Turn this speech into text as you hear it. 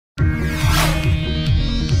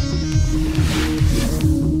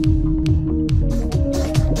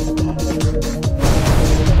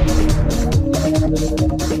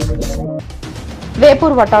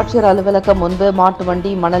வேப்பூர் வட்டாட்சியர் அலுவலகம் முன்பு மாட்டு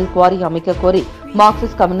வண்டி மணல் குவாரி அமைக்க கோரி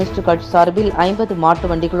மார்க்சிஸ்ட் கம்யூனிஸ்ட் கட்சி சார்பில் 50 மாட்டு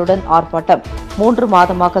வண்டிகளுடன் ஆர்ப்பாட்டம். 3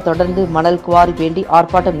 மாதமாக தொடர்ந்து மணல் குவாரி வேண்டி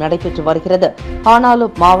ஆர்ப்பாட்டம் நடைபெற்று வருகிறது.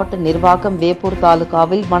 ஆனாலும் மாவட்ட நிர்வாகம் வேப்பூர்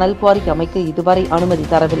தாலுகாவில் மணல் குவாரி அமைக்க இதுவரை அனுமதி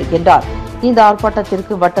தரவில்லை என்றார். இந்த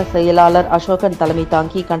ஆர்ப்பாட்டத்திற்கு வட்ட செயலாளர் அசோகன் தலைமை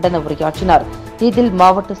தாங்கி கண்டன உரையாற்றினார். இதில்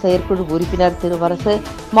மாவட்ட செயற்குழு உறுப்பினர் திருவரசு,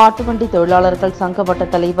 மாட்டுவண்டி தொழிலாளர்கள் சங்க வட்ட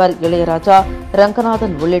தலைவர் இளையராஜா,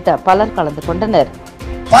 ரங்கநாதன் உள்ளிட்ட பலர் கலந்து கொண்டனர்.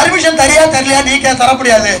 பர்மிஷன் தரியா தெரியலையா நீக்க தர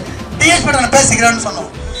முடியாது, டிஎஸ்பி நான் பேசிக்கிறேன்னு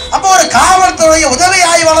சொன்னோம். அப்போ ஒரு காவல்துறை உதவி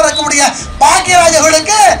ஆய்வாளர் இருக்கக்கூடிய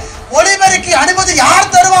பாக்கியராஜர்களுக்கு ஒளிபெருக்கி அனுமதி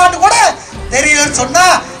யார் தருவான்னு கூட தெரியலன்னு சொன்னா,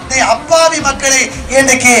 நீ அப்பாவி மக்களை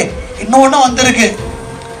இன்னைக்கு இன்னொன்னு வந்திருக்கு,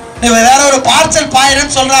 நீ வேற ஒரு பார்சல்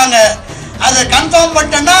பாயிரன்னு சொல்றாங்க. அதை கன்ஃபார்ம்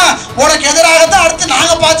பண்ணிட்டேன்னா உனக்கு எதிராகத்தான் அடுத்து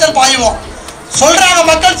நாங்க பார்சல் பாயுவோம் சொல்றாங்க.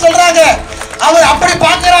 மக்கள் சொல்றாங்க, அவர் அப்படி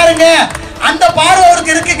பாக்குறாருங்க, அந்த பார்வை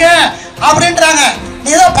அவருக்கு இருக்குங்க அப்படின்றாங்க.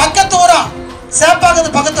 நீ தான் பக்கத்து ஊரம்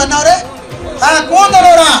சேப்பாக்கத்து பக்கத்து என்ன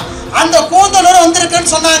கூந்தலூரம், அந்த கூந்தலூர்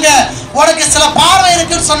வந்திருக்குன்னு சொன்னாங்க. உனக்கு சில பார்வை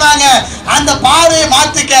இருக்குன்னு சொன்னாங்க. அந்த பார்வையை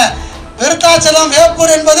மாத்திக்க. விருத்தாச்சலம்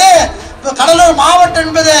வேப்பூர் என்பது கடலூர் மாவட்டம்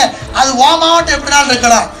என்பது அது ஓ மாவட்டம் எப்படினாலும்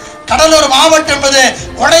இருக்கலாம். கடலூர் மாவட்டம் என்பது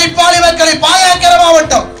உழைப்பாளி மக்களை பாதுகாக்கிற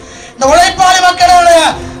மாவட்டம். இந்த உழைப்பாளி மக்களுடைய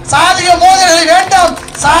சாதிய மோதல்களை வேண்டாம்,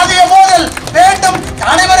 சாதிய மோதல் வேண்டும்,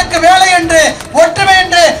 அனைவருக்கு வேலை என்று ஒற்றுமை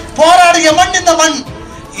என்று போராடிய மண் இந்த மண்.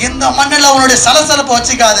 இந்த மண்ணில் உன்னுடைய சலசலப்பை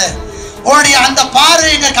வச்சுக்காத, உன்னுடைய அந்த பார்வை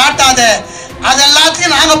இங்க காட்டாத. அது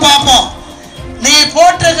எல்லாத்தையும் நாங்க பார்ப்போம். நீ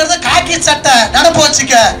போட்டிருக்கிறது காக்கி சட்டை நடப்பு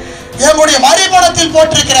வச்சுக்க. எங்களுடைய வரி பணத்தில்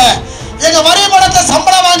போட்டிருக்கிற, எங்க வரி பணத்தை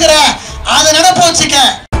சம்பளம் வாங்குற, அதை நடப்பு வச்சுக்க.